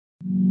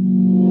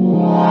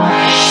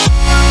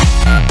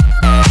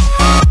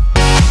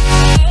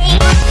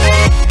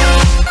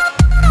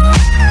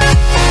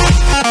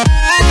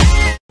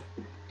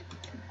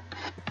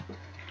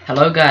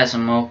Hello guys,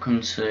 and welcome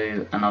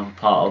to another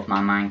part of my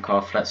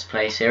Minecraft Let's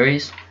Play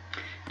series.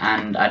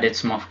 And I did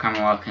some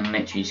off-camera work and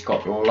literally just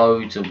got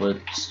loads of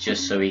woods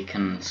just so we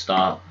can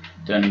start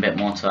doing a bit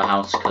more to the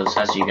house, because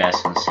as you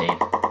guys can see,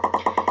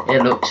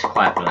 it looks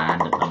quite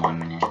bland at the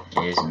moment.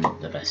 It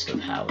isn't the best of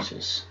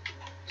houses.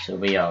 So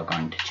we are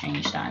going to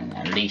change that and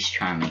at least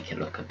try and make it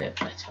look a bit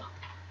better,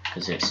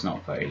 because it's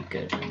not very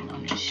good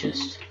and it's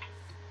just,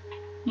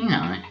 you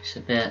know, it's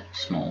a bit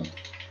small.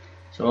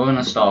 So we're going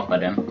to start by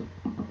doing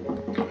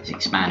is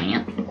expanding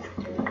it,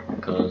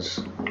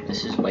 because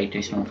this is way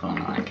too small for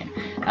my liking.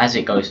 As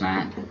it goes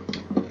now,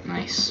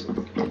 nice,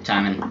 good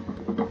timing.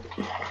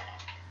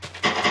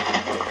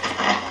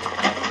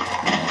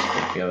 Let's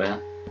quickly over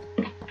here.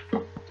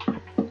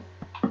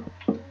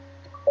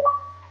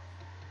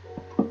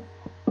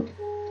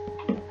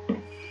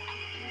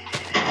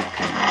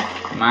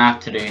 Okay. Might have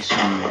to do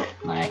some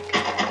like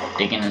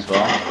digging as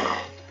well.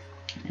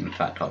 In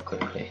fact, I'll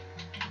quickly.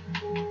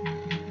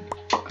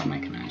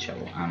 Make an iron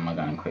shovel, and we're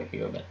going quickly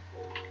go bed.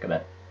 Go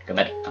bed. Go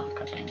bed. Oh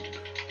god dang it.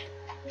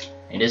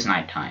 It is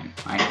night time.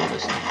 I call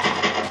this night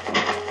time.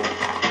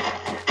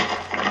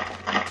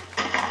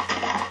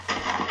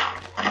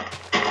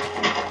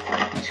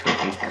 Let's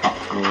quickly cut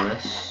through all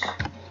this.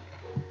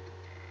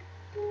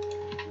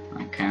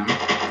 Okay.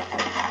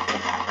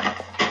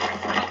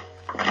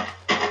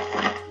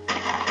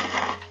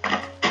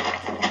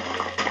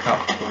 Cut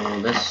through all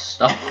this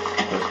stuff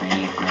because we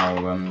need more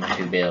room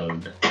to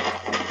build.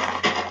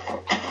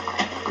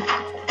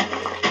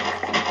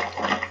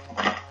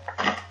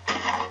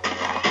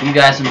 If you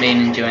guys have been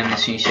enjoying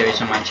this new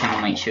series on my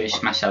channel, make sure you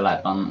smash that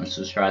like button and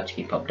subscribe to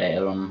keep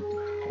updated on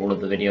all of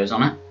the videos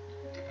on it.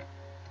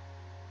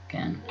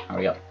 Again,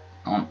 hurry up.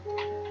 On.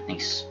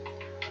 Nice.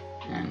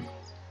 And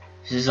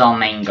this is our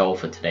main goal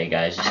for today,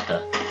 guys, just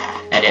to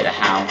edit the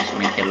house,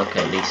 make it look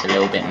at least a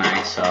little bit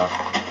nicer,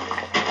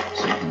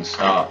 so we can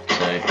start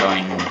to go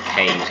in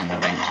caves and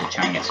eventually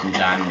try and get some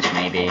diamonds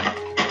maybe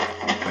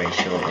very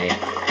shortly.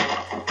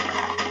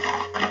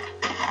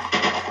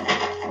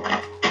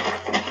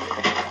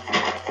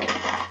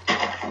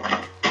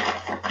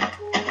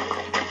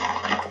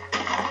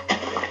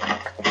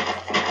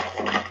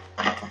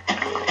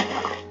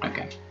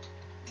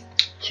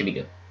 Should be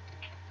good.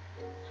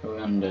 So we're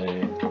gonna do.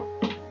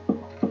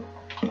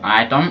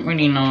 I don't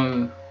really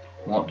know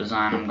what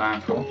design I'm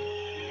going for.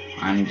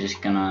 I'm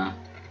just gonna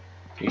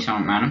do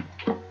something random.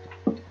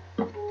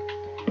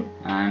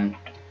 And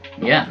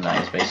yeah,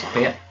 that is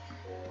basically it.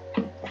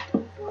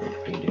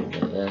 Quickly do a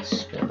bit of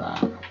this, a bit of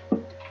that.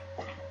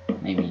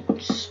 Maybe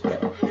just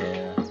split off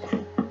here.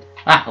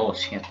 Ah,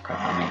 horse, you get the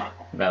crap on me.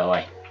 Get out of the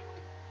way.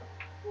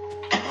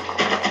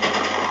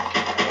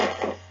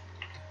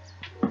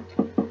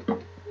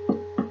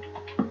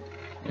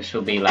 This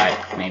will be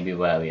like maybe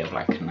where we have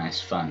like a nice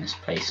furnace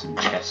place and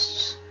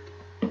chests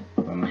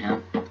from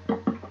here.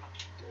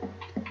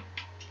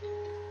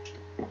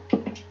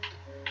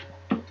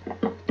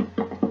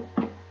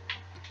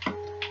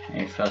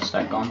 Okay, first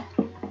stack gone.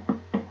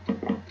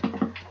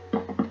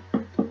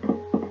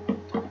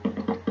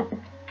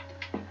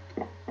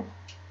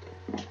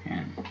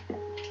 And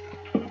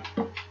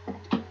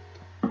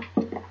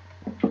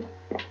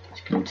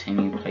let's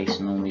continue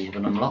placing all these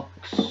wooden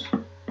blocks.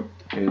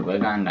 Dude, we're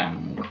going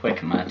down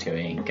quick and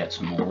to get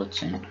some more wood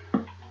soon. I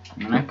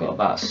mean, I've got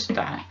about a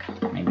stack,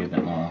 maybe a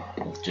bit more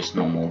of just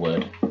normal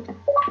wood.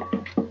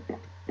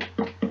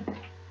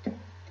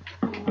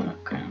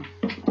 Okay.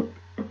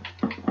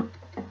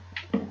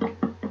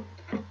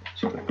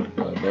 Let's quickly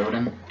go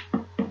building.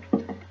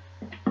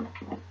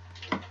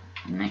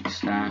 Next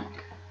stack.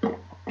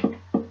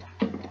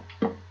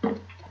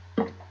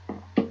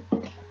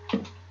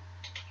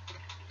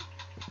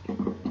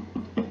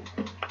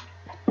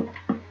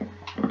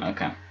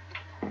 Okay.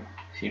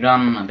 So you've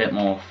done a bit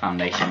more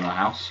foundation of the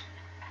house.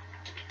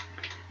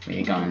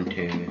 We're going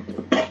to.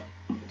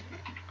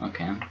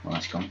 Okay, well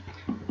that's gone.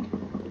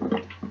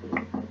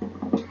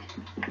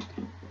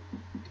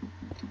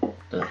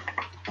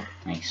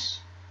 Nice.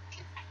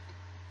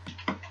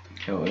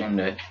 Okay, what we're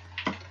gonna do.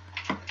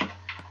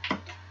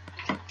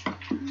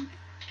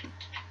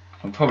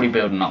 I'll probably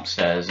build an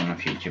upstairs in a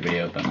future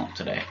video, but not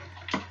today.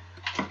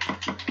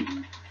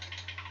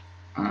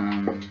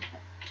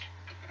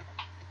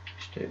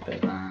 Just do a bit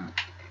of that.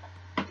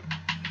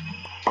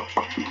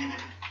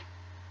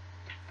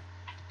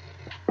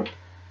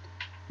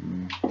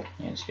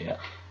 Yeah, let's do that.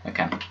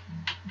 Okay.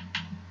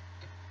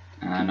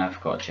 And I've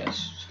got a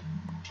chest.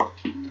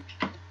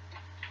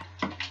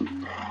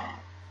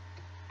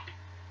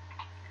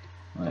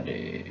 We'll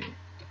do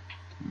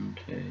 1,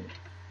 2.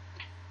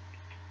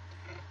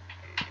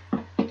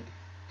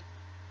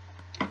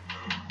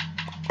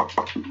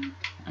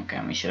 Okay,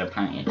 and we should have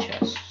plenty of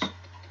chests.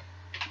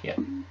 Yep.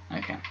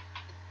 Okay.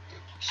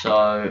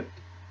 So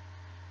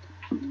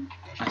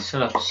I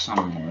still have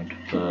some wood,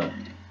 but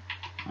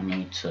I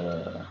need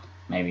to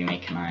maybe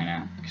make an iron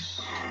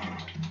axe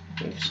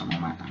with some of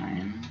my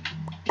iron.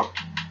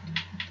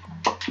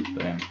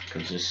 Boom,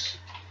 because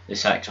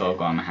this axe I've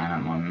got in my hand at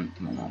the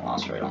moment will not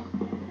last very long.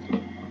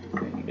 We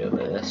can do a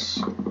bit of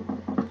this.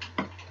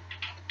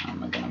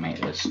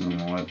 it's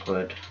normal oak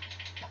wood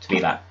to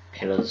be like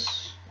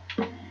pillars.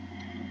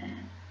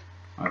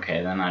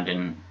 Okay, then I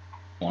didn't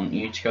want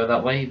you to go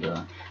that way,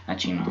 but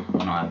actually no,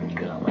 we're not having you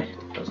go that way.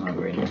 It doesn't look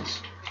really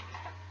nice.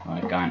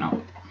 Alright, going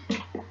up.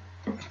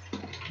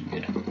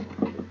 Good.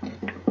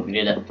 We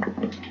did it.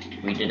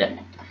 We did it.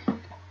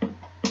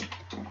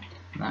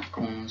 That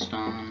corner's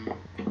done.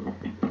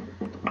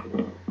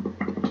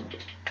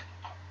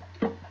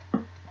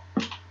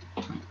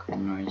 That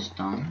corner is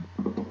done.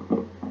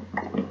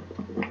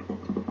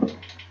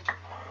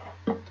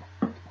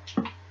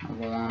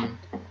 Another one.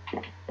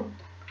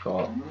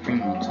 Got 3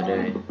 more to do.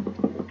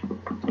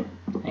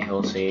 Hey,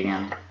 we'll see you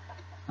again.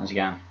 How's it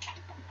going?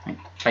 Hey,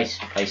 place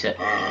it. Get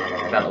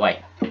out of the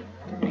way.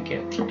 Thank you.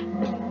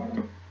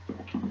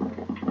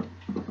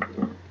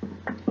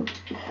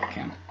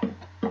 Okay.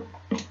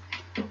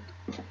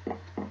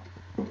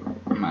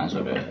 Might as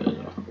well do it as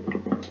well.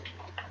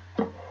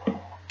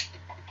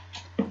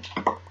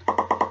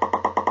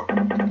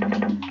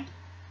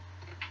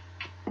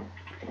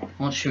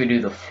 What should we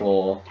do the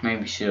floor?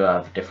 Maybe we should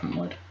have different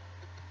wood.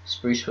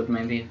 Spruce wood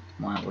maybe?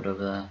 White wood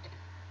over there.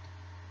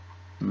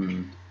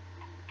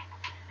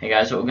 Hey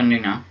guys, what we're gonna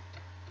do now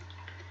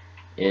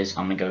is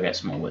I'm gonna go get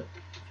some more wood.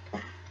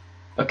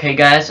 Okay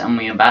guys, and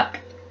we are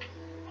back.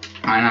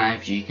 And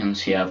as you can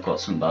see, I've got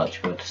some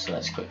birch wood, so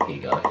let's quickly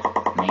go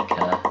make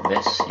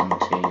this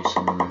into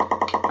some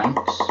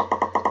planks.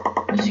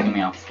 This is gonna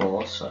be our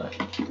floor, so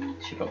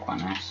it should look quite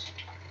nice.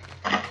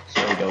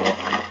 So we go up.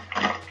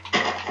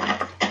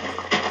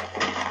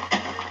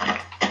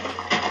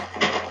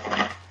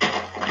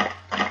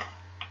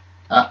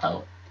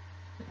 Uh-oh.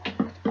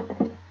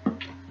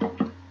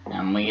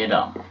 And we are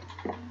done.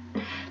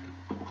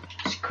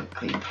 Let's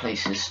quickly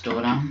place this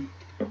door down.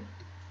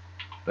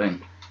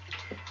 Boom.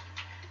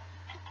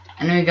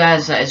 Anyway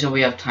guys, that is all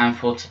we have time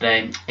for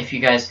today. If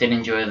you guys did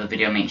enjoy the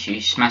video, make sure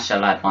you smash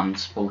that like button to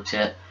support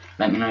it.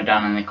 Let me know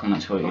down in the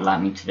comments what you'd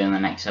like me to do in the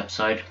next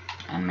episode.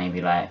 And maybe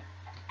like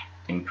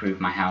improve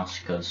my house,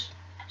 because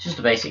it's just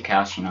a basic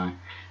house, you know.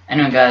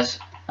 Anyway guys,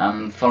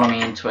 follow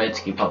me on Twitter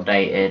to keep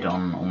updated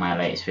on all my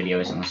latest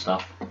videos and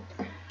stuff.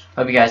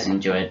 Hope you guys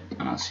enjoyed,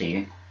 and I'll see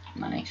you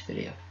in my next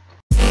video.